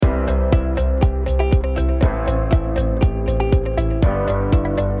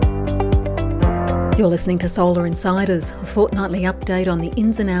You're listening to Solar Insiders, a fortnightly update on the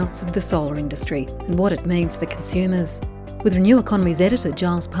ins and outs of the solar industry and what it means for consumers. With Renew Economy's editor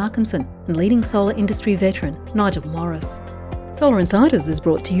Giles Parkinson and leading solar industry veteran Nigel Morris. Solar Insiders is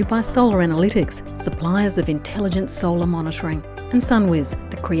brought to you by Solar Analytics, suppliers of intelligent solar monitoring, and SunWiz,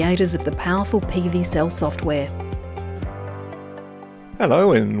 the creators of the powerful PV cell software.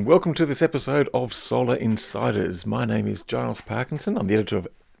 Hello and welcome to this episode of Solar Insiders. My name is Giles Parkinson. I'm the editor of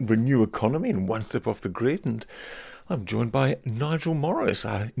Renew Economy and One Step Off the Grid, and I'm joined by Nigel Morris,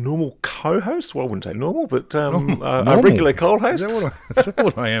 our normal co-host. Well, I wouldn't say normal, but a regular co-host. Is that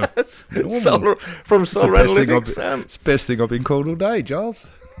what I am? From Solar Analytics. It's the best thing I've been called all day, Giles.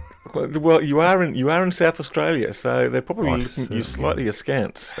 Well, you are in South Australia, so they're probably looking at you slightly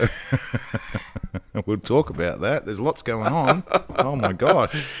askance. We'll talk about that. There's lots going on. Oh my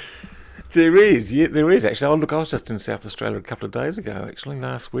gosh. There is actually. Oh, look, I was just in South Australia a couple of days ago, actually.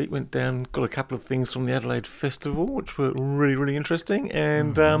 Last week, went down, got a couple of things from the Adelaide Festival, which were really, really interesting,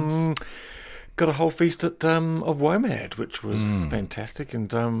 and got a whole feast at of WOMAD, which was fantastic.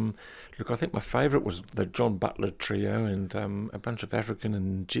 And look, I think my favourite was the John Butler Trio and a bunch of African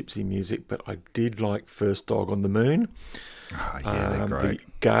and Gypsy music, but I did like First Dog on the Moon. Oh, yeah, they're great. The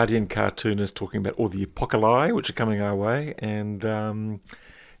Guardian cartoonist talking about all the apocalypse which are coming our way, and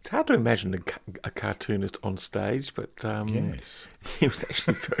it's hard to imagine a cartoonist on stage, but yes. He was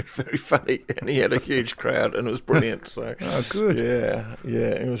actually very, very funny, and he had a huge crowd, and it was brilliant. So, oh, good. Yeah,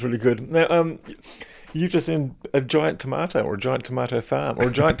 it was really good. Now, you've just seen a giant tomato, or a giant tomato farm, or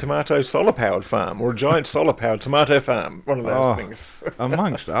a giant tomato solar-powered farm, or a giant solar-powered tomato farm. One of those things.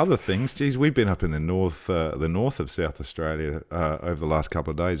 Amongst other things, geez, we've been up in the north of South Australia over the last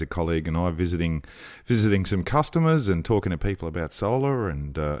couple of days. A colleague and I visiting some customers and talking to people about solar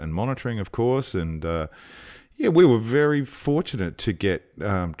and monitoring, of course, and. Yeah, we were very fortunate to get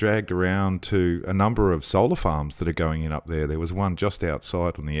dragged around to a number of solar farms that are going in up there. There was one just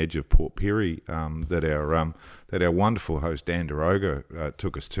outside on the edge of Port Pirie that our wonderful host Dan Daroga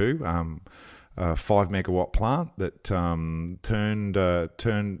took us to. A 5 megawatt plant that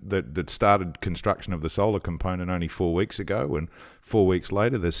that started construction of the solar component only 4 weeks ago, and 4 weeks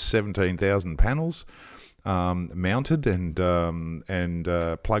later there's 17,000 panels. Mounted and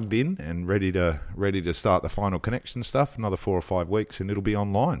plugged in and ready to start the final connection stuff. Another 4 or 5 weeks and it'll be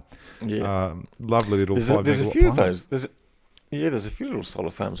online. Yeah, lovely little there's 5 there's megawatt a few plant. of those. There's a few little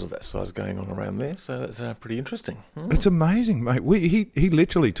solar farms of that size going on around there, so that's pretty interesting. It's amazing, mate. He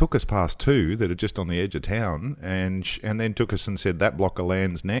literally took us past two that are just on the edge of town, and then took us and said that block of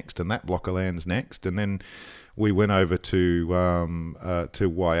land's next, and that block of land's next, and then we went over to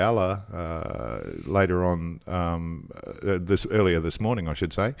Whyalla later on earlier this morning, I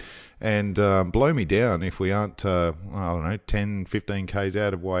should say, and blow me down if we aren't 10, 15 k's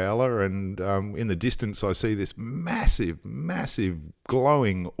out of Whyalla, and in the distance I see this massive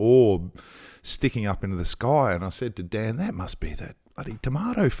glowing orb sticking up into the sky, and I said to Dan, that must be that bloody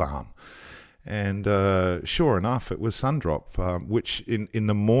tomato farm. And sure enough, it was Sundrop, which in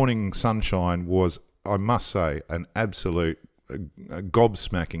the morning sunshine was, I must say, an absolute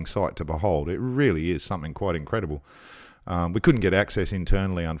gobsmacking sight to behold. It really is something quite incredible. We couldn't get access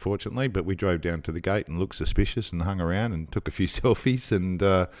internally, unfortunately, but we drove down to the gate and looked suspicious and hung around and took a few selfies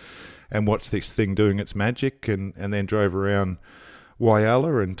and watched this thing doing its magic, and then drove around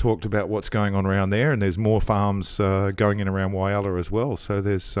Whyalla and talked about what's going on around there, and there's more farms going in around Whyalla as well. So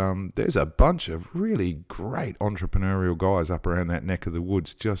there's a bunch of really great entrepreneurial guys up around that neck of the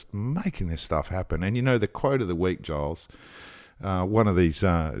woods just making this stuff happen. And the quote of the week, Giles, one of these,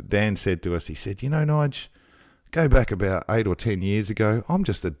 Dan said to us, he said, Nige, go back about 8 or 10 years ago, I'm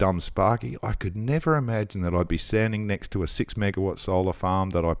just a dumb sparky. I could never imagine that I'd be standing next to a 6 megawatt solar farm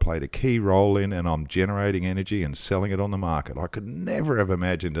that I played a key role in, and I'm generating energy and selling it on the market. I could never have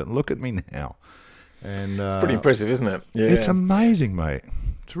imagined it. Look at me now. And it's pretty impressive, isn't it? Yeah. It's amazing, mate.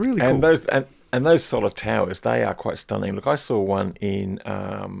 It's really cool. And those solar towers, they are quite stunning. Look, I saw one in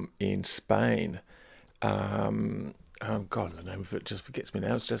Spain. Oh God, the name of it just forgets me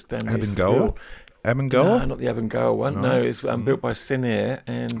now. It's just down near Seville. Abengoa? No, not the Abengoa one. No, it's built by Senair,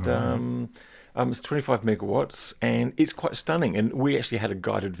 and it's 25 megawatts, and it's quite stunning. And we actually had a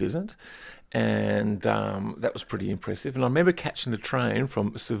guided visit, and that was pretty impressive. And I remember catching the train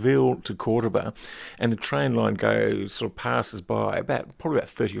from Seville to Cordoba, and the train line passes by probably about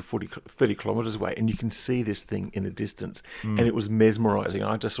 30 or 30 kilometres away, and you can see this thing in the distance, and it was mesmerising.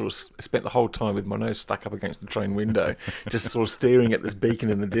 I just sort of spent the whole time with my nose stuck up against the train window, just sort of staring at this beacon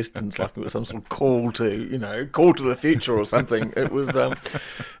in the distance like it was some sort of call to the future or something. It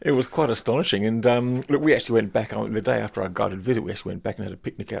was quite astonishing. And look, we actually went back on the day after our guided visit. We actually went back and had a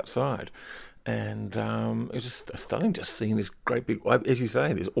picnic outside. And it was just stunning, just seeing this great big, as you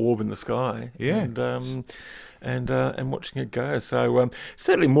say, this orb in the sky. Yeah. And watching it go. So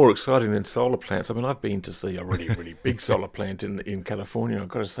certainly more exciting than solar plants. I mean, I've been to see a really, really big solar plant in California. I've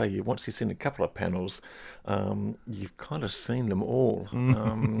got to say, once you've seen a couple of panels, you've kind of seen them all.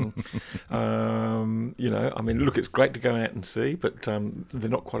 I mean, look, it's great to go out and see, but they're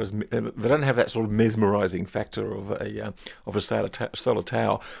not quite as, they don't have that sort of mesmerising factor of a solar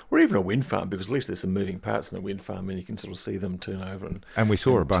tower or even a wind farm, because at least there's some moving parts in a wind farm and you can sort of see them turn over. And we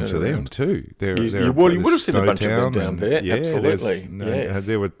saw a bunch of them too. You would have seen a bunch of them down there. Yeah, absolutely. Yes.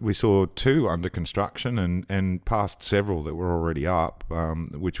 We saw 2 under construction and past several that were already up,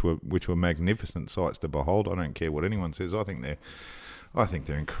 which were magnificent sights to behold. I don't care what anyone says. I think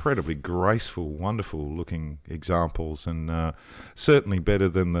they're incredibly graceful, wonderful looking examples, and certainly better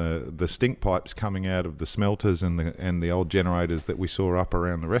than the stink pipes coming out of the smelters and the old generators that we saw up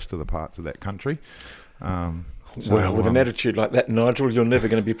around the rest of the parts of that country. With an attitude like that, Nigel, you're never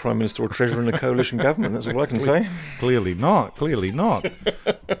going to be Prime Minister or Treasurer in a coalition government. That's all I can say. Clearly not.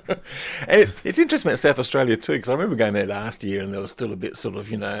 And it's interesting about South Australia too, because I remember going there last year, and there was still a bit sort of,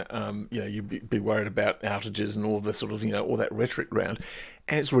 you'd be worried about outages and all the sort of, all that rhetoric around.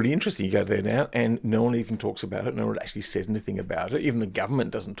 And it's really interesting. You go there now, and no one even talks about it. No one actually says anything about it. Even the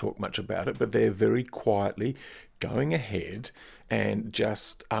government doesn't talk much about it. But they're very quietly going ahead and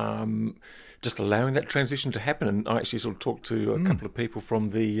just allowing that transition to happen. And I actually sort of talked to a couple of people from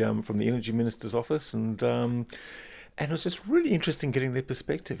the Energy Minister's office, and it was just really interesting getting their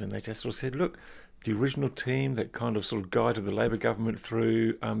perspective. And they just sort of said, look, the original team that kind of sort of guided the Labor government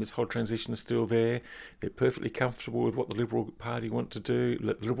through this whole transition is still there. They're perfectly comfortable with what the Liberal Party want to do,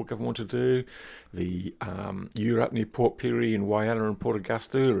 the Liberal government want to do. You're up near Port Pirie and Whyalla and Port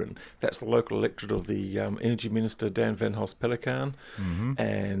Augusta, and that's the local electorate of the Energy Minister, Dan Van Hos Pelican,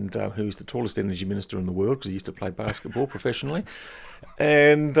 and who's the tallest energy minister in the world because he used to play basketball professionally.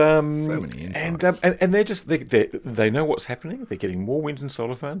 And so many insights. And they know what's happening. They're getting more wind and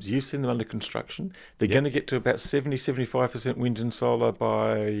solar farms. You've seen them under construction. They're going to get to about 70-75% wind and solar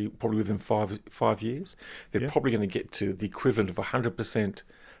by probably within five years. They're probably going to get to the equivalent of 100%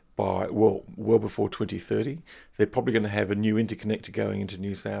 by well before 2030. They're probably going to have a new interconnector going into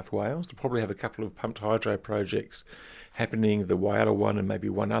New South Wales. They'll probably have a couple of pumped hydro projects happening, the Whyalla one and maybe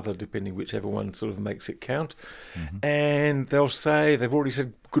one other, depending whichever one sort of makes it count. And they'll say, they've already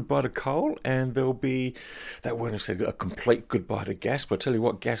said goodbye to coal, and they won't have said a complete goodbye to gas, but I tell you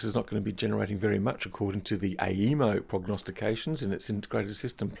what, gas is not going to be generating very much according to the AEMO prognostications in its integrated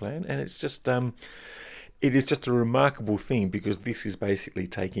system plan. And it's just it is just a remarkable thing, because this is basically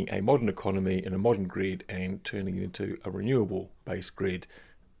taking a modern economy and a modern grid and turning it into a renewable-based grid,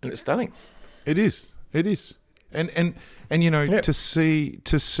 and it's stunning. It is. And to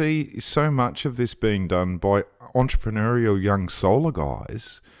see so much of this being done by entrepreneurial young solar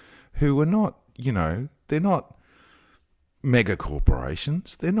guys who are not, they're not mega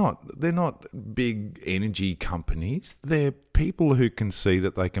corporations. They're not big energy companies. They're people who can see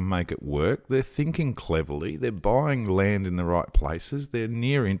that they can make it work. They're thinking cleverly. They're buying land in the right places. They're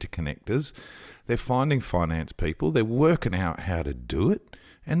near interconnectors. They're finding finance people. They're working out how to do it,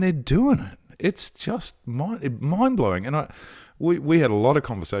 and they're doing it. It's just mind-blowing. And we had a lot of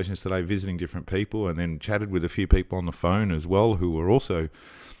conversations today visiting different people, and then chatted with a few people on the phone as well who were also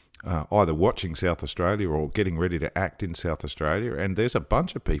either watching South Australia or getting ready to act in South Australia. And there's a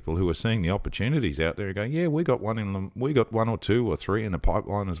bunch of people who are seeing the opportunities out there and going, yeah, we got one or two or three in the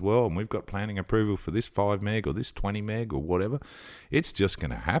pipeline as well, and we've got planning approval for this 5 meg or this 20 meg or whatever. It's just going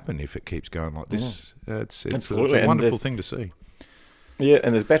to happen if it keeps going like this. It's a wonderful thing to see. Yeah,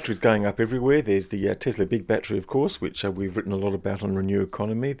 and there's batteries going up everywhere. There's the Tesla Big Battery, of course, which we've written a lot about on Renew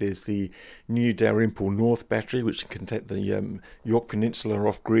Economy. There's the new Dalrymple North Battery, which can take the York Peninsula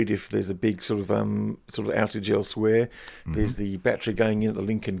off grid if there's a big sort of outage elsewhere. There's the battery going in at the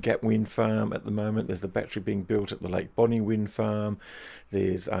Lincoln Gap Wind Farm at the moment. There's the battery being built at the Lake Bonnie Wind Farm.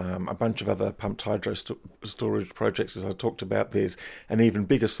 There's a bunch of other pumped hydro storage projects, as I talked about. There's an even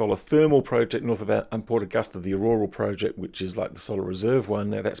bigger solar thermal project north of Port Augusta, the Aurora project, which is like the solar reserve one.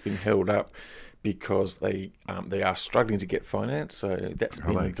 Now that's been held up because they are struggling to get finance, so that's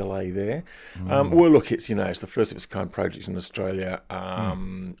been a delay there. Well, look, it's it's the first of its kind project in Australia.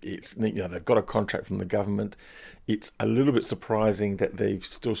 It's they've got a contract from the government. It's a little bit surprising that they're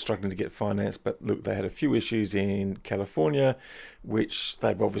still struggling to get finance, but look, they had a few issues in California, which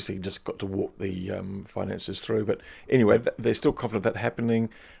they've obviously just got to walk the finances through. But anyway, they're still confident that happening.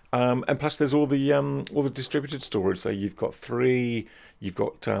 And plus, there's all the distributed storage. So you've got three. You've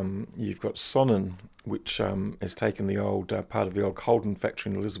got Sonnen, which has taken the old part of the old Holden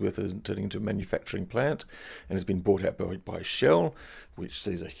factory in Elizabeth and turned it into a manufacturing plant, and has been bought out by Shell, which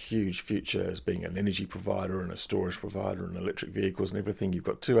sees a huge future as being an energy provider and a storage provider and electric vehicles and everything. You've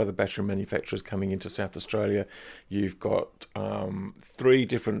got two other battery manufacturers coming into South Australia. You've got three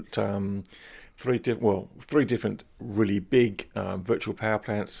different really big virtual power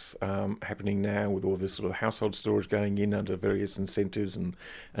plants happening now, with all this sort of household storage going in under various incentives and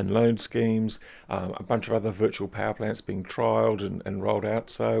loan schemes. A bunch of other virtual power plants being trialled and rolled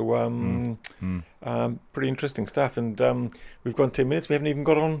out. So pretty interesting stuff. And we've gone 10 minutes. We haven't even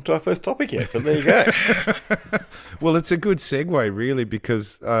got on to our first topic yet, but there you go. Well, it's a good segue, really,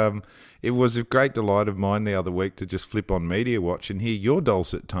 because it was a great delight of mine the other week to just flip on Media Watch and hear your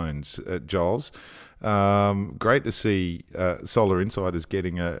dulcet tones, Giles. Great to see Solar Insiders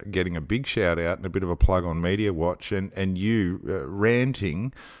getting a big shout out and a bit of a plug on Media Watch, and you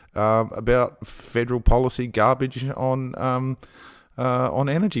ranting about federal policy garbage on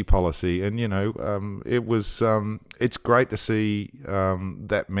energy policy. And it was it's great to see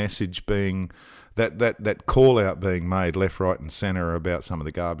that message being. That call out being made left, right and centre about some of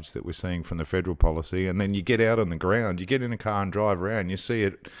the garbage that we're seeing from the federal policy. And then you get out on the ground, you get in a car and drive around, you see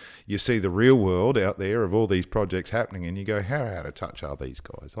the real world out there of all these projects happening, and you go, how out of touch are these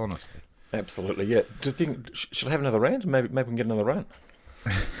guys, honestly? Absolutely, yeah. Do you think, should I have another rant? Maybe we can get another rant.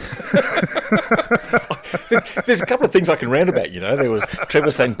 There's a couple of things I can rant about. There was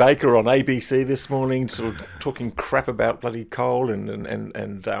Trevor St. Baker on ABC this morning, sort of talking crap about bloody coal and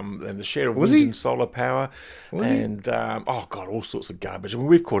the share of wind and solar power, all sorts of garbage. I mean,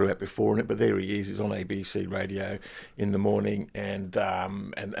 we've called him out before on it, but there he is. He's on ABC radio in the morning, and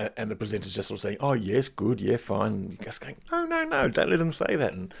the presenter's just sort of saying, "Oh yes, good, yeah, fine." And you're just going, "No, don't let him say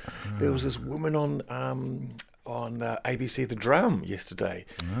that." And there was this woman on ABC The Drum yesterday,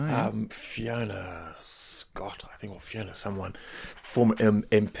 Fiona Scott, I think, or Fiona someone, former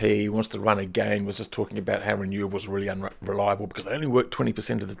MP, wants to run again, was just talking about how renewables are really unreliable because they only work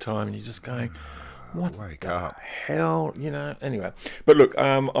 20% of the time, and you're just going, what the hell, anyway. But look,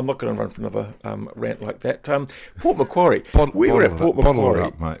 I'm not going to run for another rant like that. Port Macquarie. We were at Port Macquarie. Bottle it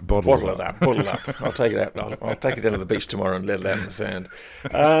up, mate. Bottle it up. I'll take it out. I'll take it down to the beach tomorrow and let it out in the sand.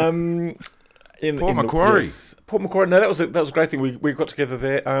 Port Macquarie. Port Macquarie. No, that was a great thing. We got together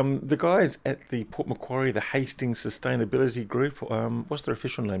there. The guys at the Port Macquarie, the Hastings Sustainability Group. What's their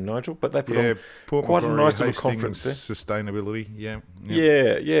official name, Nigel? But they put on Port quite Macquarie, a nice little Hastings conference there. Sustainability. Yeah.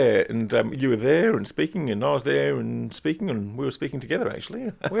 And you were there and speaking, and I was there and speaking, and we were speaking together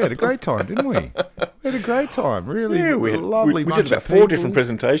actually. We had a great time, didn't we? We had a great time. Really, we had lovely. We did about 4 different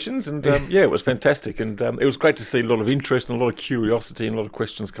presentations, and it was fantastic. And it was great to see a lot of interest and a lot of curiosity and a lot of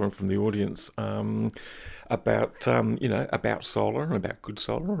questions coming from the audience. About about solar and about good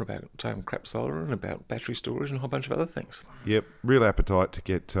solar and about crap solar and about battery storage and a whole bunch of other things. Yep, real appetite to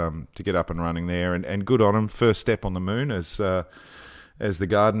get up and running there, and good on them. First step on the moon, as the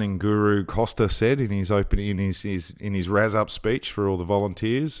gardening guru Costa said in his Razz Up speech for all the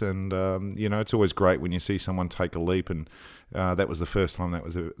volunteers. And it's always great when you see someone take a leap, and that was the first time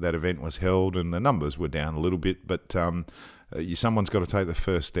that event was held, and the numbers were down a little bit, but someone's got to take the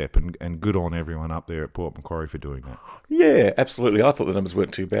first step, and good on everyone up there at Port Macquarie for doing that. Yeah, absolutely. I thought the numbers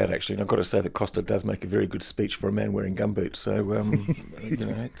weren't too bad, actually, and I've got to say that Costa does make a very good speech for a man wearing gumboots. So,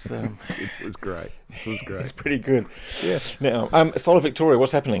 it's it was great. It's pretty good. Yeah. Now, Solar Victoria,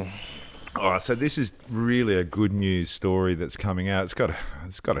 what's happening? All right, so this is really a good news story that's coming out. It's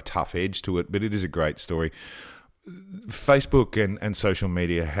got a tough edge to it, but it is a great story. Facebook and social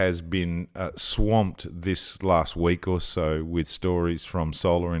media has been swamped this last week or so with stories from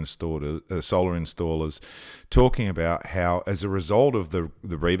solar installers talking about how, as a result of the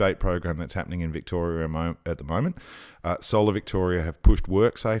rebate program that's happening in Victoria at the moment, Solar Victoria have pushed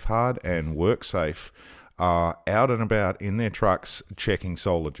WorkSafe hard, and WorkSafe are out and about in their trucks checking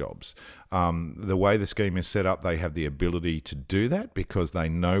solar jobs. The way the scheme is set up, they have the ability to do that because they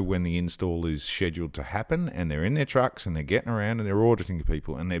know when the install is scheduled to happen, and they're in their trucks and they're getting around and they're auditing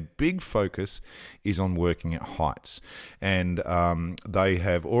people, and their big focus is on working at heights. And they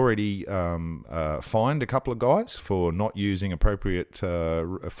have already fined a couple of guys for not using appropriate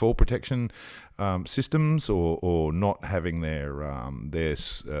fall protection systems, or not having their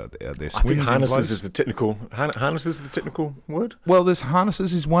swings. I think harnesses is the technical word. Well,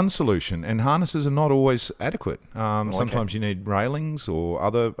 harnesses is one solution, and harnesses are not always adequate. Sometimes you need railings or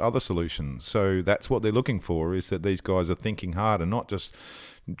other solutions. So that's what they're looking for, is that these guys are thinking hard and not just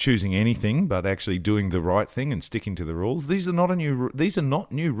choosing anything, but actually doing the right thing and sticking to the rules. These are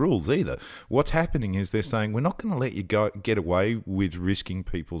not new rules either. What's happening is they're saying we're not going to let you get away with risking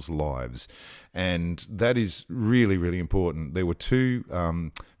people's lives, and that is really, really important. There were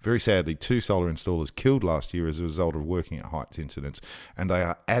very sadly, 2 solar installers killed last year as a result of working at heights incidents, and they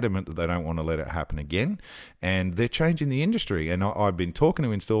are adamant that they don't want to let it happen again, and they're changing the industry. And I've been talking to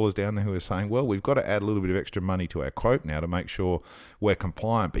installers down there who are saying, well, we've got to add a little bit of extra money to our quote now to make sure we're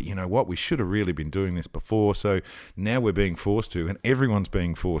compliant, but you know what, we should have really been doing this before, so now we're being forced to, and everyone's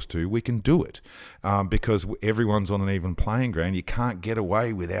being forced to. We can do it because everyone's on an even playing ground. You can't get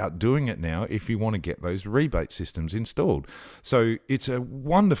away without doing it now if you want to get those rebate systems installed. So it's a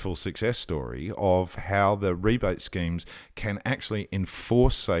wonderful success story of how the rebate schemes can actually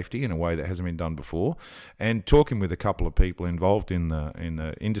enforce safety in a way that hasn't been done before. And talking with a couple of people involved in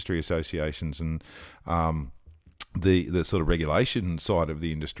the industry associations and the sort of regulation side of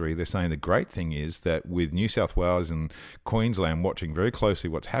the industry, they're saying the great thing is that with New South Wales and Queensland watching very closely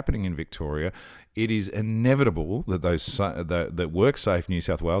what's happening in Victoria, it is inevitable that those that WorkSafe New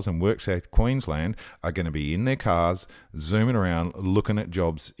South Wales and WorkSafe Queensland are going to be in their cars, zooming around, looking at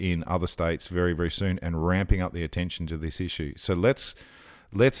jobs in other states very, very soon and ramping up the attention to this issue. So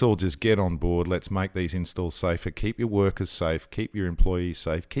let's all just get on board. Let's make these installs safer. Keep your workers safe. Keep your employees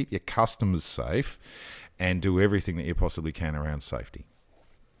safe. Keep your customers safe. And do everything that you possibly can around safety.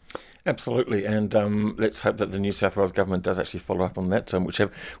 Absolutely, and let's hope that the New South Wales government does actually follow up on that,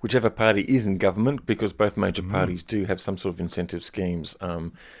 whichever party is in government, because both major parties do have some sort of incentive schemes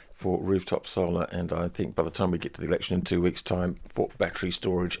for rooftop solar, and I think by the time we get to the election in 2 weeks' time, for battery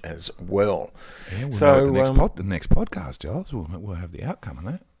storage as well. Yeah, we'll know the next podcast, Giles, we'll have the outcome of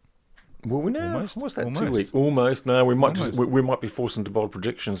that. Well, we know. What's that? 2 weeks? Almost. No, we might we might be forced into bold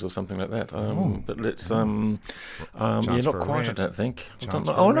predictions or something like that. But let's. Not quite. I don't think.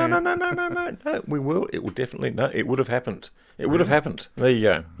 No. We will. It will definitely. No, it would have happened. It would have happened. There you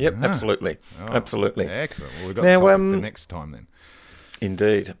go. Yep. Absolutely. Absolutely. Excellent. Well, we've got now, for next time then.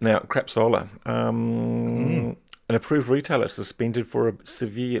 Indeed. Now, Crap Solar. An approved retailer suspended for a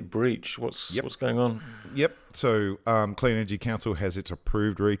severe breach. What's going on? Yep. So Clean Energy Council has its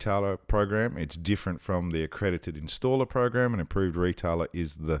approved retailer program. It's different from the accredited installer program. An approved retailer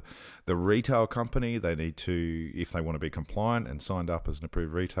is the retail company. They need to, if they want to be compliant and signed up as an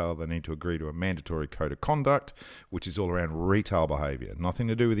approved retailer, they need to agree to a mandatory code of conduct, which is all around retail behaviour. Nothing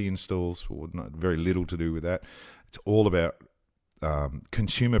to do with the installs, or very little to do with that. It's all about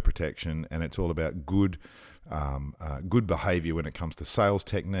consumer protection, and it's all about good behaviour when it comes to sales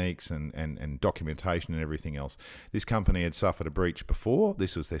techniques and documentation and everything else. This company had suffered a breach before.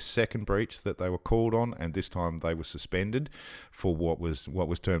 This was their second breach that they were called on, and this time they were suspended for what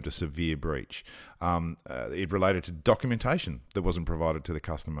was termed a severe breach. It related to documentation that wasn't provided to the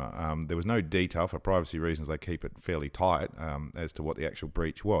customer. There was no detail. For privacy reasons, they keep it fairly tight as to what the actual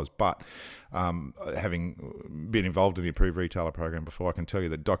breach was. But having been involved in the approved retailer program before, I can tell you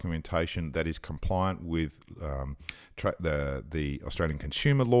that documentation that is compliant with the Australian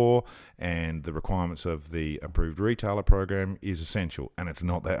consumer law and the requirements of the approved retailer program is essential, and it's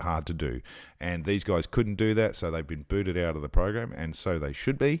not that hard to do. And these guys couldn't do that, so they've been booted out of the program, and so they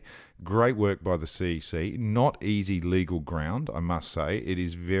should be. Great work by the CEC. Not easy legal ground, I must say. It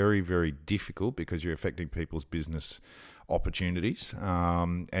is very, very difficult because you're affecting people's business opportunities,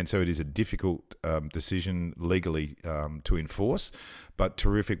 and so it is a difficult decision legally to enforce, but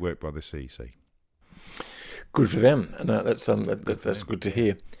terrific work by the CEC. Good for them. No, that's good to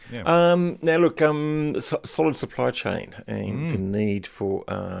hear. Yeah. Now, look, solid supply chain and the need for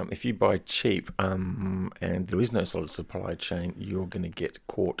if you buy cheap and there is no solid supply chain, you're going to get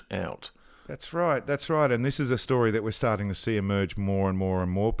caught out. That's right. And this is a story that we're starting to see emerge more and more and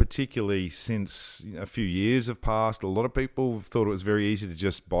more, particularly since a few years have passed. A lot of people thought it was very easy to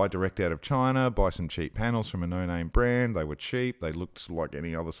just buy direct out of China, buy some cheap panels from a no-name brand. They were cheap. They looked like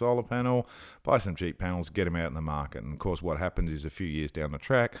any other solar panel. Buy some cheap panels, get them out in the market. And, of course, what happens is a few years down the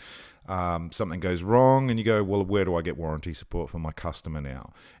track, something goes wrong and you go, well, where do I get warranty support for my customer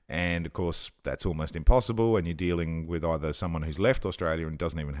now? And, of course, that's almost impossible, and you're dealing with either someone who's left Australia and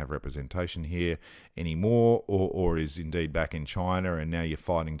doesn't even have representation here anymore, or is indeed back in China, and now you're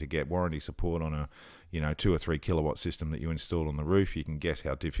fighting to get warranty support on a 2 or 3 kilowatt system that you installed on the roof. You can guess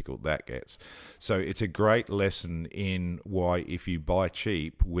how difficult that gets. So it's a great lesson in why if you buy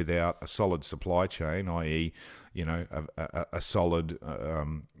cheap without a solid supply chain, i.e., a solid,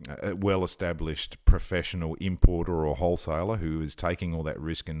 well-established professional importer or wholesaler who is taking all that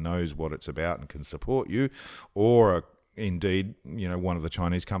risk and knows what it's about and can support you, or indeed, one of the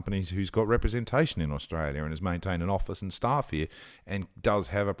Chinese companies who's got representation in Australia and has maintained an office and staff here and does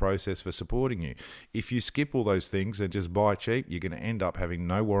have a process for supporting you. If you skip all those things and just buy cheap, you're going to end up having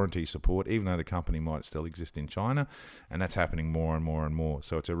no warranty support, even though the company might still exist in China, and that's happening more and more and more.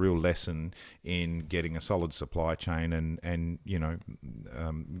 So it's a real lesson in getting a solid supply chain and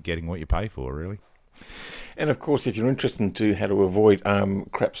getting what you pay for, really. And of course, if you're interested into how to avoid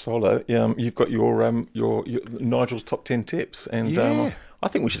crap solar, you've got your Nigel's top 10 tips, and I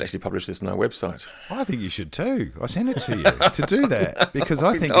think we should actually publish this on our website. I think you should too. I sent it to you to do that because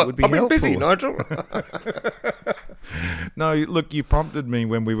I think it would be helpful. I've been busy, Nigel. No, look, you prompted me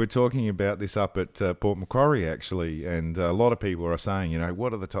when we were talking about this up at Port Macquarie, actually, and a lot of people are saying,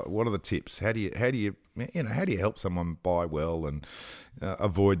 what are the tips? How do you help someone buy well and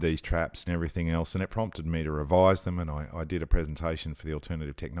avoid these traps and everything else? And it prompted me to revise them, and I did a presentation for the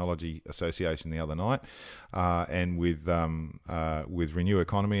Alternative Technology Association the other night, and with Renew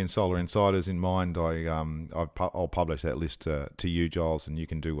Economy and Solar Insiders in mind, I'll publish that list to you, Giles, and you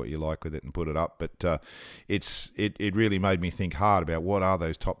can do what you like with it and put it up. But it really made me think hard about what are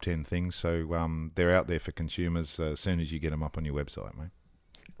those top 10 things. So they're out there for consumers as soon as you get them up on your website, mate.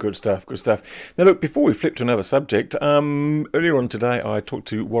 Good stuff, good stuff. Now, look, before we flip to another subject, earlier on today I talked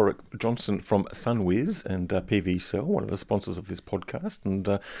to Warwick Johnson from SunWiz and PV Cell, one of the sponsors of this podcast. And,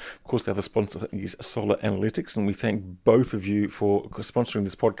 of course, the other sponsor is Solar Analytics, and we thank both of you for sponsoring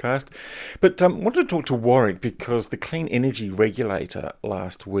this podcast. But I wanted to talk to Warwick because the Clean Energy Regulator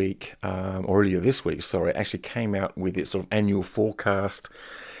last week, or earlier this week, actually came out with its sort of annual forecast.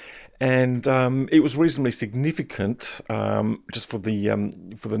 And it was reasonably significant just for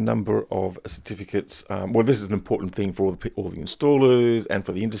the number of certificates. Well, this is an important thing for all the installers and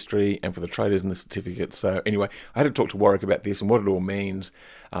for the industry and for the traders and the certificates. So anyway, I had to talk to Warwick about this and what it all means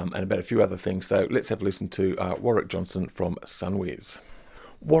and about a few other things. So let's have a listen to Warwick Johnson from SunWiz.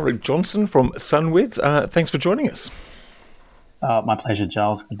 Warwick Johnson from SunWiz, thanks for joining us. My pleasure,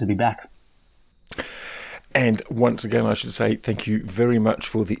 Giles. Good to be back. And once again, I should say thank you very much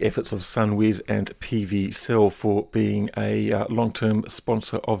for the efforts of SunWiz and PV Cell for being a long-term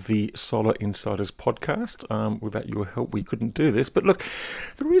sponsor of the Solar Insiders podcast. Without your help, we couldn't do this. But look,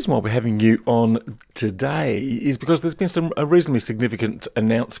 the reason why we're having you on today is because there's been a reasonably significant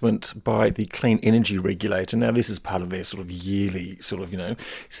announcement by the Clean Energy Regulator. Now, this is part of their sort of yearly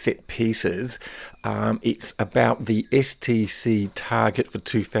set pieces. It's about the STC target for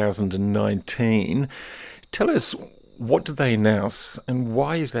 2019. Tell us, what did they announce and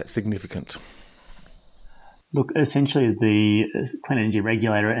why is that significant? Look, essentially the Clean Energy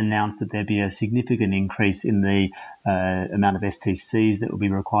Regulator announced that there'd be a significant increase in the amount of STCs that will be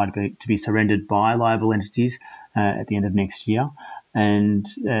required to be surrendered by liable entities at the end of next year. And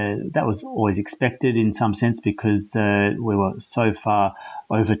that was always expected in some sense because we were so far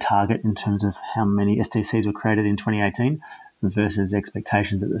over target in terms of how many STCs were created in 2018 versus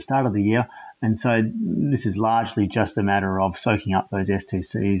expectations at the start of the year. And so this is largely just a matter of soaking up those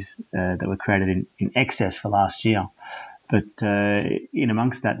STCs that were created in excess for last year. But in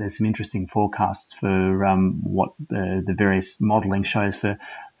amongst that, there's some interesting forecasts for what the various modelling shows for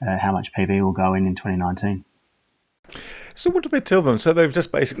how much PV will go in 2019. So what do they tell them? So they've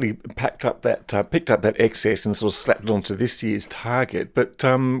just basically picked up that excess and sort of slapped it onto this year's target. But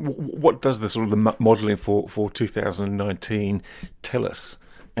what does the sort of the modelling for 2019 tell us?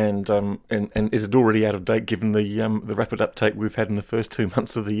 And is it already out of date given the rapid uptake we've had in the first 2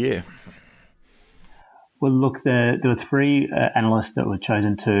 months of the year? Well, look, there were three analysts that were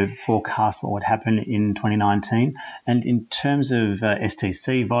chosen to forecast what would happen in 2019. And in terms of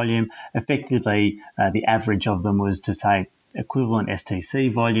STC volume, effectively the average of them was to say equivalent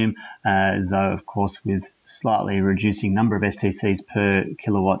STC volume, though, of course, with slightly reducing number of STCs per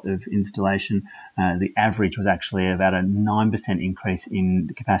kilowatt of installation. The average was actually about a 9% increase in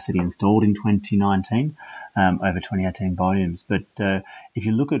the capacity installed in 2019 over 2018 volumes. But if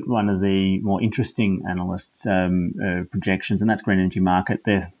you look at one of the more interesting analysts' projections, and that's Green Energy Market,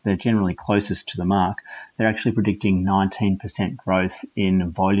 they're generally closest to the mark. They're actually predicting 19% growth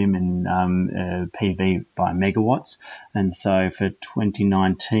in volume in PV by megawatts. And so for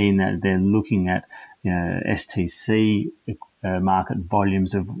 2019, they're looking at STC market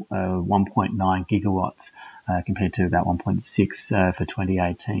volumes of 1.9 gigawatts compared to about 1.6 for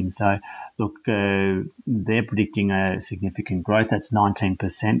 2018. So, look, they're predicting a significant growth. That's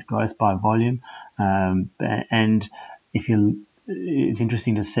 19% growth by volume. And it's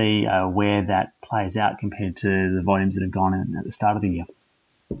interesting to see where that plays out compared to the volumes that have gone in at the start of the year.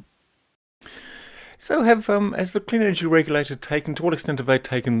 So has the Clean Energy Regulator to what extent have they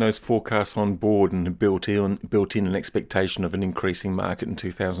taken those forecasts on board and built in an expectation of an increasing market in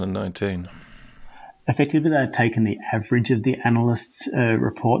 2019? Effectively, they've taken the average of the analysts'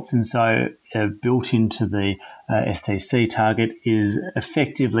 reports, and so built into the STC target is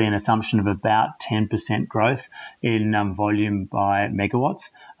effectively an assumption of about 10% growth in volume by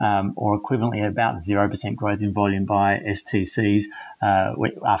megawatts, or equivalently about 0% growth in volume by STCs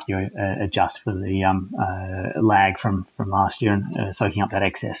after you adjust for the lag from last year and soaking up that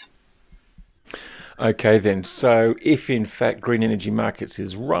excess. Okay, then. So, if in fact Green Energy Markets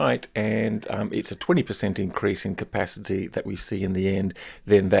is right, and it's a 20% increase in capacity that we see in the end,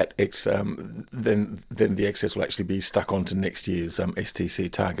 then then the excess will actually be stuck onto next year's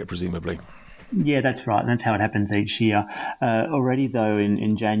STC target, presumably. Yeah, that's right. That's how it happens each year. Already, though,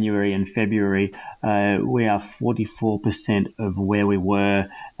 in January and February, we are 44% of where we were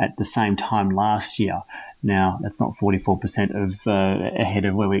at the same time last year. Now, that's not 44% of ahead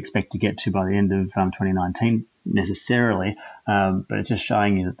of where we expect to get to by the end of 2019 necessarily, but it's just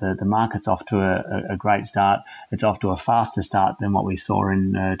showing you that the market's off to a great start. It's off to a faster start than what we saw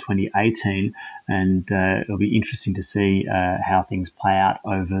in 2018, and it'll be interesting to see how things play out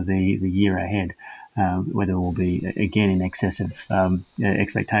over the year ahead, whether we'll be, again, in excess of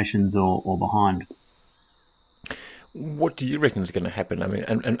expectations or behind. What do you reckon is going to happen? I mean,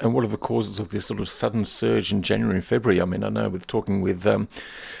 and what are the causes of this sort of sudden surge in January and February? I mean, I know with talking with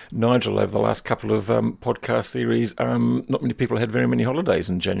Nigel over the last couple of podcast series, not many people had very many holidays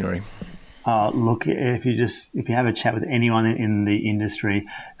in January. Look, if you have a chat with anyone in the industry,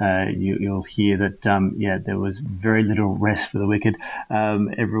 you'll hear that there was very little rest for the wicked.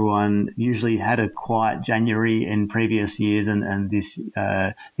 Everyone usually had a quiet January in previous years, and this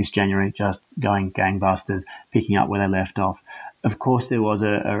January just going gangbusters, picking up where they left off. Of course, there was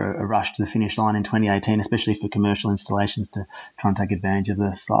a rush to the finish line in 2018, especially for commercial installations to try and take advantage of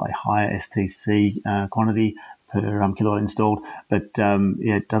the slightly higher STC quantity per kilowatt installed, but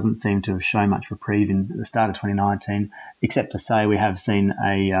it doesn't seem to have shown much reprieve in the start of 2019, except to say we have seen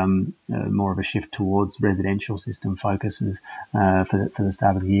a more of a shift towards residential system focuses for the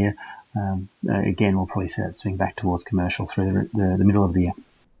start of the year. Again, we'll probably see that swing back towards commercial through the middle of the year.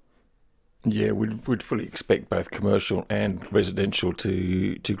 Yeah, we'd fully expect both commercial and residential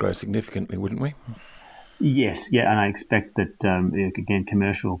to grow significantly, wouldn't we? Yes, yeah, and I expect that, again,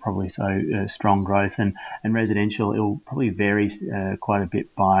 commercial will probably show strong growth, and residential, it will probably vary quite a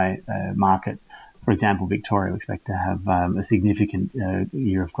bit by market. For example, Victoria, we expect to have a significant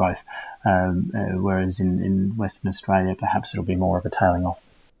year of growth, whereas in Western Australia, perhaps it'll be more of a tailing off.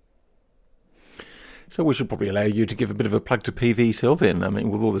 So we should probably allow you to give a bit of a plug to PV Cell then. I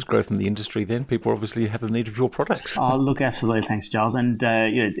mean, with all this growth in the industry then, people obviously have the need of your products. Oh, look, absolutely. Thanks, Giles. And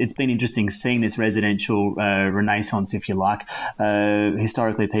it's been interesting seeing this residential renaissance, if you like.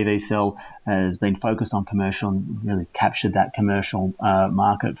 Historically, PV Cell has been focused on commercial and really captured that commercial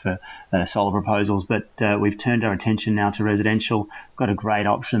market for solar proposals. But we've turned our attention now to residential. Got a great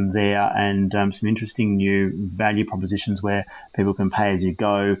option there, and some interesting new value propositions where people can pay as you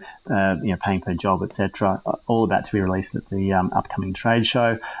go, paying per job, etc. All about to be released at the upcoming trade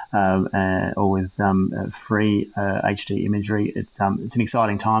show, or with free HD imagery. It's an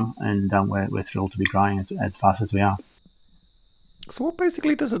exciting time, and we're thrilled to be growing as fast as we are. So what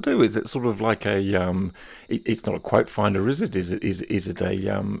basically does it do? Is it sort of like a? It's not a quote finder, is it? Is it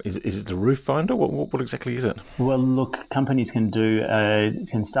a roof finder? What exactly is it? Well, look, companies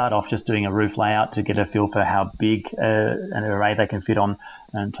can start off just doing a roof layout to get a feel for how big an array they can fit on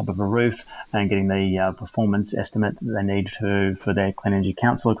top of a roof, and getting the performance estimate that they need for their Clean Energy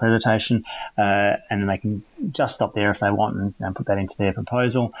Council accreditation, and then they can just stop there if they want and put that into their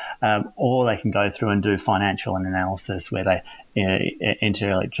proposal, or they can go through and do financial analysis where they enter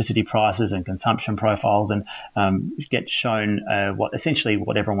electricity prices and consumption profiles and get shown what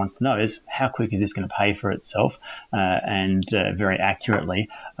everyone wants to know is how quick is this going to pay for itself, and very accurately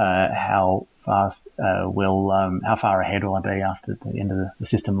how fast how far ahead will I be after the end of the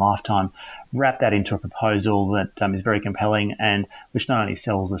system lifetime. Wrap that into a proposal that is very compelling, and which not only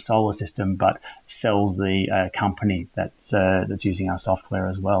sells the solar system but sells the company that's using our software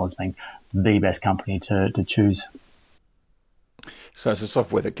as well as being the best company to choose. So it's a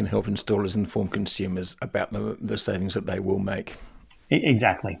software that can help installers inform consumers about the savings that they will make.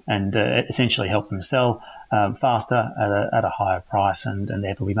 Exactly, and essentially help them sell faster at a higher price, and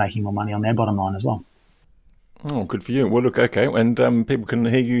therefore be making more money on their bottom line as well. Oh, good for you. Well, look, okay, and people can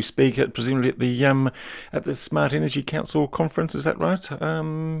hear you speak presumably at the Smart Energy Council conference. Is that right?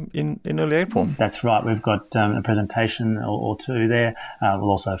 In early April. That's right. We've got a presentation or two there.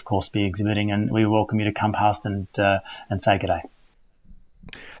 We'll also, of course, be exhibiting, and we welcome you to come past and say good day.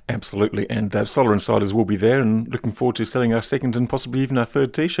 Absolutely, and Solar Insiders will be there, and looking forward to selling our second and possibly even our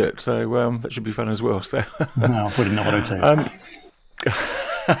third T-shirt. So that should be fun as well. So I'll put in the auto too.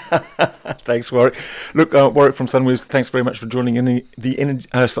 Thanks, Warwick. Look, Warwick from SunWiz, thanks very much for joining in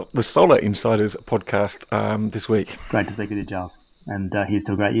the Solar Insiders podcast this week. Great to speak with you, Giles, and here's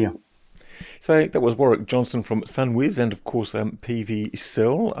to a great year. So that was Warwick Johnson from SunWiz, and of course PV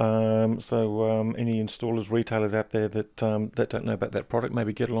Cell. Any installers, retailers out there that don't know about that product,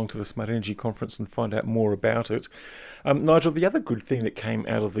 maybe get along to the Smart Energy Conference and find out more about it. Nigel, the other good thing that came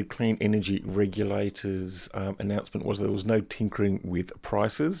out of the Clean Energy Regulators announcement was there was no tinkering with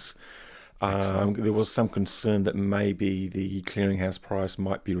prices. There was some concern that maybe the clearinghouse price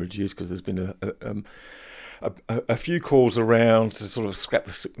might be reduced because there's been a few calls around to sort of scrap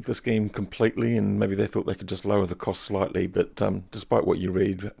the scheme completely, and maybe they thought they could just lower the cost slightly. But despite what you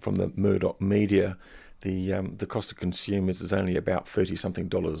read from the Murdoch media, the cost to consumers is only about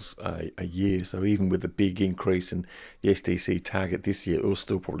 $30-something a year. So even with the big increase in the STC target this year, it will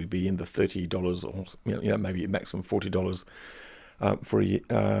still probably be in the $30 or maybe maximum $40 for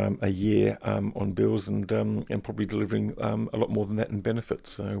a year on bills, and probably delivering a lot more than that in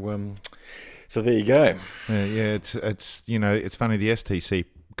benefits. So there you go. Yeah, it's it's funny. The STC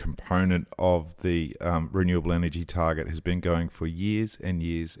component of the renewable energy target has been going for years and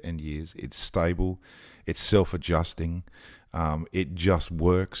years and years. It's stable, it's self-adjusting, it just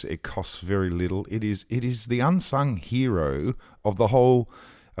works. It costs very little. It is the unsung hero of the whole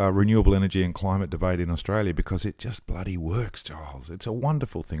renewable energy and climate debate in Australia because it just bloody works, Giles. It's a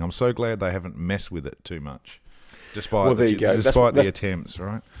wonderful thing. I'm so glad they haven't messed with it too much, despite the attempts,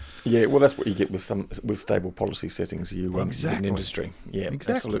 right? Yeah, well, that's what you get with stable policy settings. You get an industry. Yeah,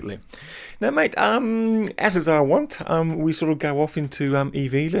 exactly. Absolutely. Now, mate, as is our want, we sort of go off into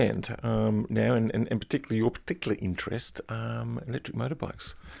EV land now, and particularly your particular interest, electric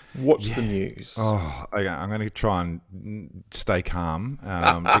motorbikes. What's the news? Oh, okay, I'm going to try and stay calm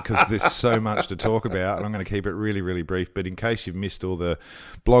because there's so much to talk about, and I'm going to keep it really, really brief. But in case you've missed all the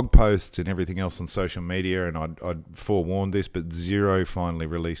blog posts and everything else on social media, and I'd forewarned this, but Zero finally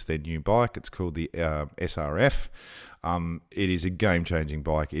released their new bike. It's called the SRF. It is a game-changing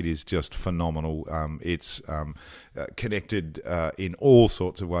bike. It is just phenomenal. It's connected in all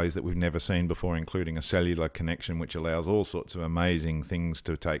sorts of ways that we've never seen before, including a cellular connection, which allows all sorts of amazing things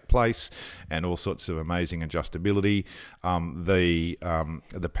to take place and all sorts of amazing adjustability.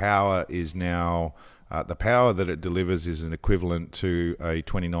 The power is now... the power that it delivers is an equivalent to a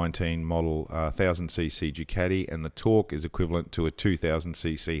 2019 model 1000cc Ducati, and the torque is equivalent to a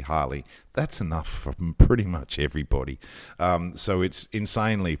 2000cc Harley. That's enough for pretty much everybody. So it's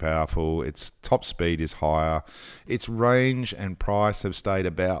insanely powerful. Its top speed is higher. Its range and price have stayed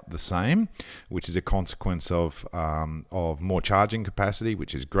about the same, which is a consequence of more charging capacity,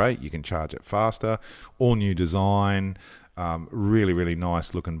 which is great. You can charge it faster. All new design. Really, really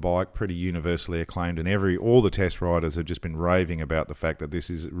nice looking bike, pretty universally acclaimed, and all the test riders have just been raving about the fact that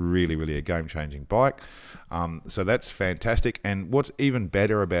this is really, really a game-changing bike. So that's fantastic. And what's even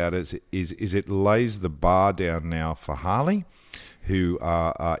better about it is it lays the bar down now for Harley, who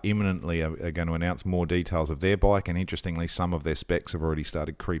are imminently are going to announce more details of their bike, and interestingly, some of their specs have already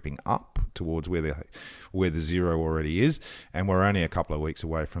started creeping up towards where the Zero already is, and we're only a couple of weeks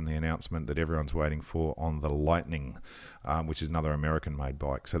away from the announcement that everyone's waiting for on the Lightning, which is another American-made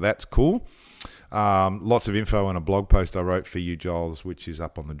bike. So that's cool. Lots of info on a blog post I wrote for you, Giles, which is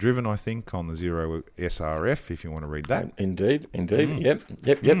up on the Driven, I think, on the Zero SRF, if you want to read that. Indeed.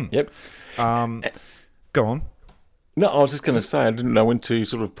 Yep. Go on. No, I was just going to say, I didn't know when to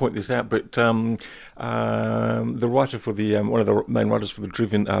sort of point this out, but the writer for the one of the main writers for the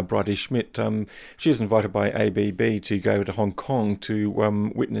Driven, Bridie Schmidt, she was invited by ABB to go to Hong Kong to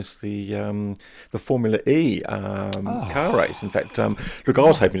witness the Formula E car race. In fact, look, I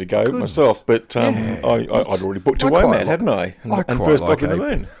was hoping to go myself, but I'd already booked a WOMAD, hadn't I? And first dog in the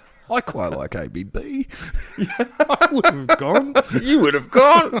moon. I quite like ABB. I would have gone. You would have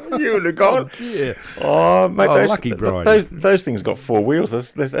gone. Oh, dear. Oh, mate, lucky Bridie. Those things got four wheels.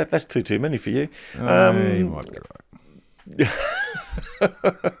 That's too many for you. You might be right.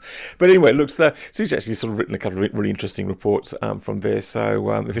 But anyway, look, so Sid's actually sort of written a couple of really interesting reports from there. So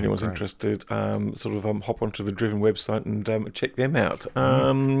if anyone's interested, hop onto the Driven website and check them out.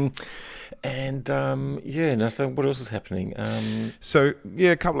 So what else is happening?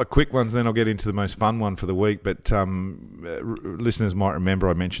 A couple of quick ones, then I'll get into the most fun one for the week. But listeners might remember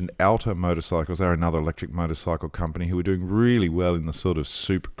I mentioned Alta Motorcycles. They're another electric motorcycle company who are doing really well in the sort of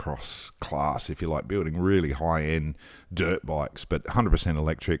supercross class, if you like, building really high-end dirt bikes, but 100%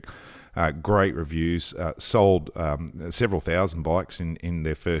 electric. Great reviews, sold several thousand bikes in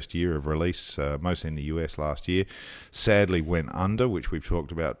their first year of release, mostly in the US last year. Sadly went under, which we've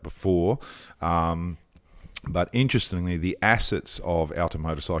talked about before. But interestingly, the assets of Alta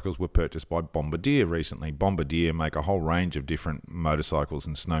Motorcycles were purchased by Bombardier recently. Bombardier make a whole range of different motorcycles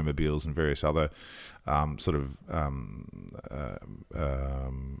and snowmobiles and various other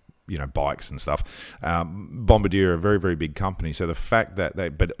bikes and stuff. Bombardier are a very, very big company. So the fact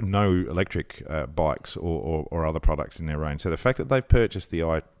that but no electric bikes or other products in their range. So the fact that they've purchased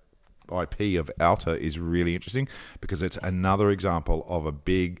the IP of Alta is really interesting because it's another example of a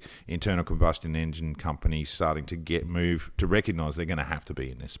big internal combustion engine company starting to move to recognize they're going to have to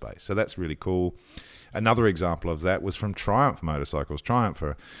be in this space. So that's really cool. Another example of that was from Triumph Motorcycles. Triumph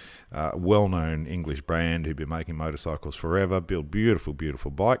are a well-known English brand who've been making motorcycles forever, build beautiful,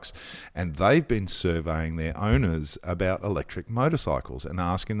 beautiful bikes, and they've been surveying their owners about electric motorcycles and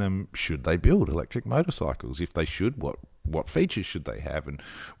asking them, should they build electric motorcycles? If they should, what features should they have, and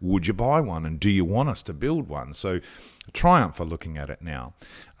would you buy one, and do you want us to build one? So Triumph are looking at it now.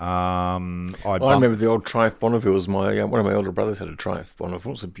 I remember the old Triumph Bonnevilles. One of my older brothers had a Triumph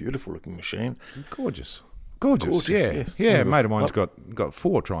Bonneville. It's a beautiful looking machine. Gorgeous, yes. A mate of mine's got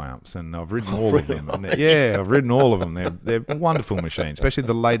 4 Triumphs, and I've ridden all of them. I've ridden all of them. They're wonderful machines, especially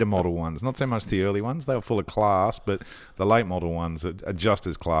the later model ones. Not so much the early ones; they were full of class, but the late model ones are just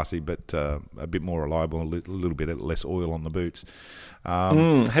as classy, but a bit more reliable, a little bit less oil on the boots.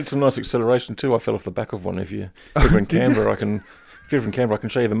 Had some nice acceleration too. I fell off the back of one. If you're ever in Canberra, I can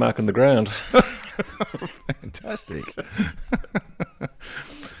show you the mark on the ground. Fantastic.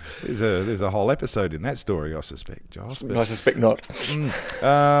 There's a whole episode in that story, I suspect, Giles. I suspect not.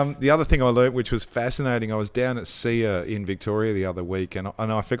 The other thing I learnt, which was fascinating, I was down at SIA in Victoria the other week, and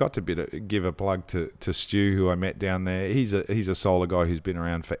I forgot to give a plug to Stu, who I met down there. He's a solar guy who's been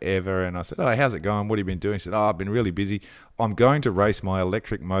around forever, and I said, "Oh, how's it going? What have you been doing?" He said, "Oh, I've been really busy. I'm going to race my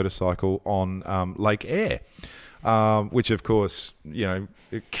electric motorcycle on Lake Eyre." Which, of course,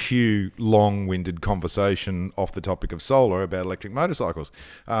 cue long-winded conversation off the topic of solar about electric motorcycles.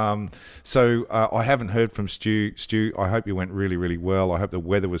 So I haven't heard from Stu. Stu, I hope you went really, really well. I hope the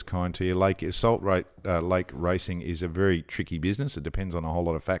weather was kind to you. Lake racing is a very tricky business. It depends on a whole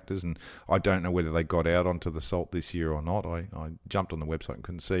lot of factors, and I don't know whether they got out onto the salt this year or not. I jumped on the website and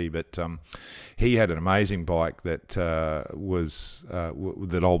couldn't see, but he had an amazing bike that that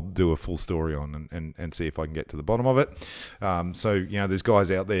I'll do a full story on and see if I can get to the bottom of it. There's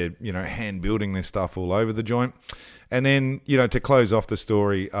guys out there, hand building this stuff all over the joint. And then, to close off the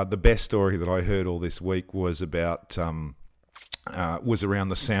story, the best story that I heard all this week was about was around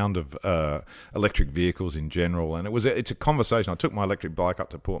the sound of electric vehicles in general, and it's a conversation. I took my electric bike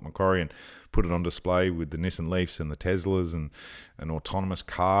up to Port Macquarie and put it on display with the Nissan Leafs and the Teslas and an autonomous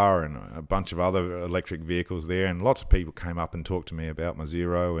car and a bunch of other electric vehicles there, and lots of people came up and talked to me about my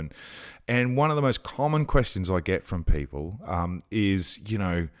Zero, and one of the most common questions I get from people is,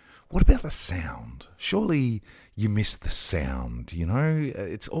 what about the sound? Surely you miss the sound,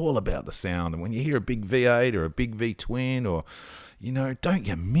 It's all about the sound. And when you hear a big V8 or a big V-twin or, don't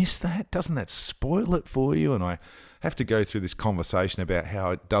you miss that? Doesn't that spoil it for you? And I have to go through this conversation about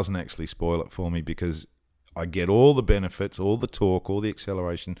how it doesn't actually spoil it for me, because I get all the benefits, all the torque, all the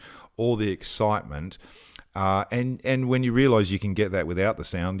acceleration, all the excitement. And when you realise you can get that without the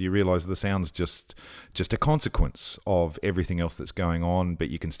sound, you realise the sound's just a consequence of everything else that's going on, but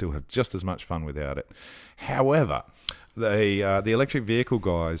you can still have just as much fun without it. However, the electric vehicle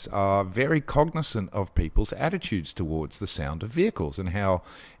guys are very cognizant of people's attitudes towards the sound of vehicles and how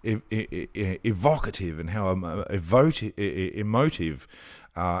evocative and how emotive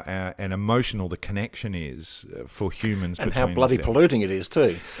and emotional the connection is for humans. And how bloody polluting it is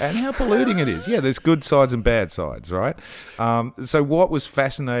too. And how polluting it is. Yeah, there's good sides and bad sides, right? So what was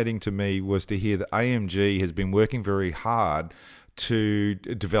fascinating to me was to hear that AMG has been working very hard to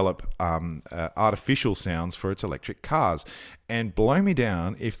develop artificial sounds for its electric cars. And blow me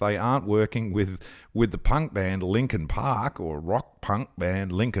down if they aren't working with the punk band Linkin Park or rock punk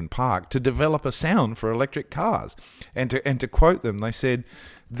band Linkin Park to develop a sound for electric cars. And to quote them, they said,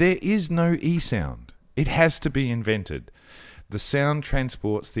 "There is no E-sound. It has to be invented. The sound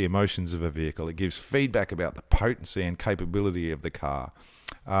transports the emotions of a vehicle. It gives feedback about the potency and capability of the car.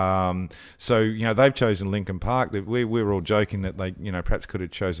 So they've chosen Linkin Park. We were all joking that they perhaps could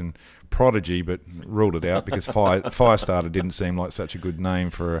have chosen Prodigy, but ruled it out because Firestarter didn't seem like such a good name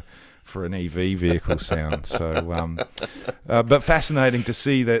for an EV vehicle sound. So, but fascinating to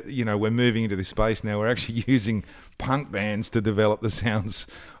see that we're moving into this space now. We're actually using punk bands to develop the sounds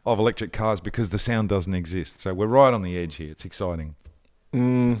of electric cars because the sound doesn't exist. So we're right on the edge here. It's exciting.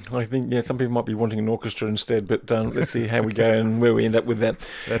 I think, some people might be wanting an orchestra instead, but let's see how we go and where we end up with that.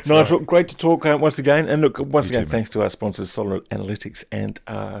 That's Nigel, right. Great to talk once again. And look, once You again, too, thanks to our sponsors, Solar Analytics and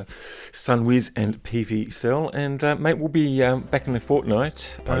SunWiz and PV Cell. And, mate, we'll be back in a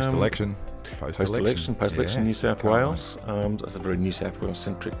fortnight. Post-election. Post-election, New South can't Wales. That's a very New South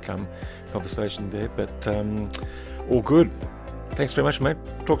Wales-centric conversation there, but all good. Thanks very much, mate.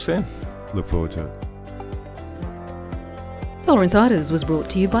 Talk soon. Look forward to it. Solar Insiders was brought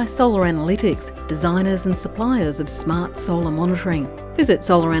to you by Solar Analytics, designers and suppliers of smart solar monitoring. Visit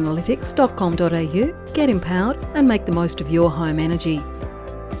solaranalytics.com.au, get empowered and make the most of your home energy.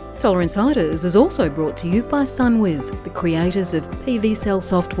 Solar Insiders was also brought to you by SunWiz, the creators of PV Cell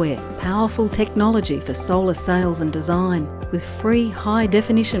software, powerful technology for solar sales and design. With free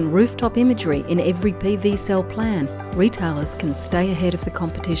high-definition rooftop imagery in every PV cell plan, retailers can stay ahead of the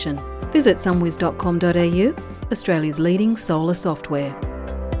competition. Visit sunwiz.com.au, Australia's leading solar software.